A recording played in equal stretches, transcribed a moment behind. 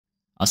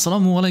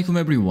Assalamualaikum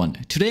everyone.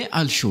 Today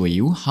I'll show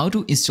you how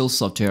to install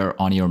software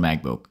on your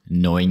MacBook.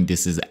 Knowing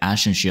this is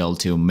essential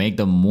to make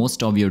the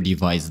most of your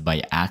device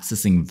by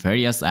accessing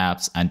various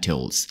apps and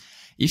tools.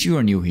 If you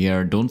are new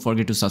here, don't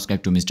forget to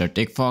subscribe to Mr.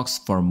 Tech Fox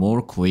for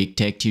more quick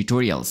tech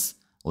tutorials.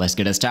 Let's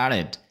get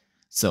started.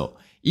 So,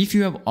 if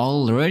you have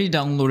already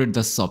downloaded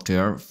the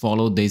software,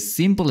 follow these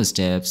simple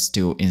steps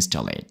to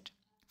install it.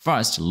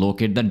 First,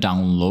 locate the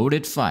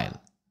downloaded file.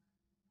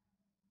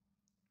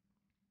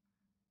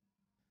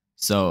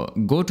 So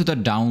go to the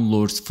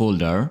downloads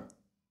folder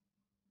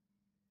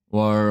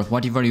or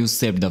whatever you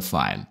saved the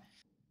file.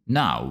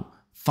 Now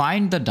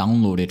find the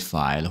downloaded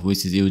file,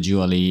 which is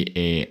usually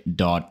a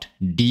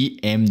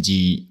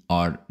 .dmg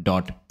or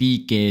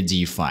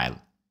 .pkg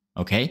file.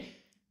 Okay.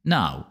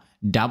 Now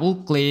double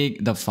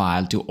click the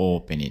file to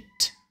open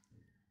it.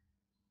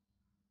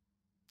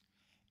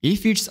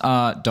 If it's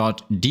a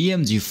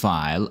 .dmg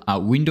file, a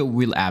window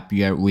will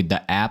appear with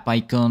the app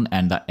icon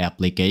and the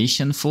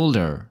application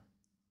folder.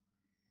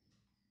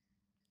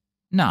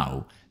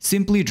 Now,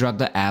 simply drag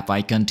the app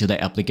icon to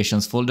the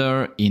applications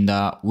folder in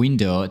the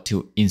window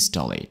to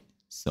install it.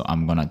 So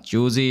I'm gonna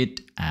choose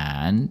it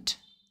and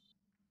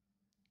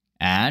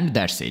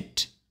that's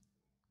it.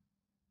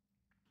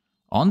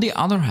 On the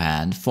other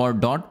hand, for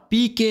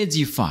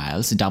 .pkg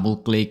files, double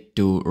click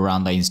to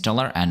run the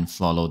installer and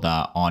follow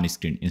the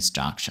on-screen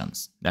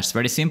instructions. That's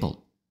very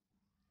simple.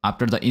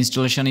 After the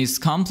installation is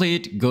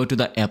complete, go to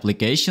the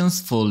applications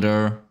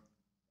folder.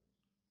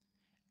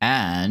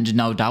 And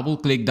now double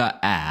click the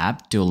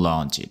app to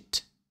launch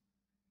it.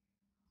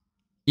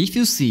 If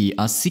you see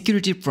a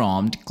security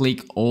prompt,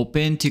 click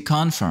Open to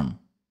confirm.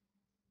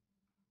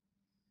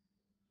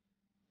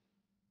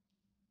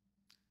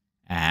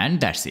 And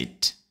that's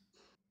it.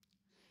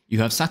 You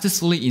have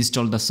successfully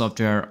installed the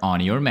software on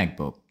your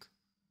MacBook.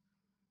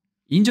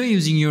 Enjoy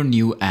using your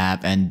new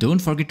app and don't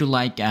forget to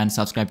like and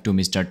subscribe to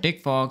Mr. Tech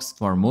Fox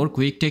for more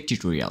quick tech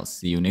tutorials.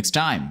 See you next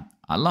time.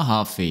 Allah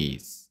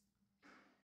Hafiz.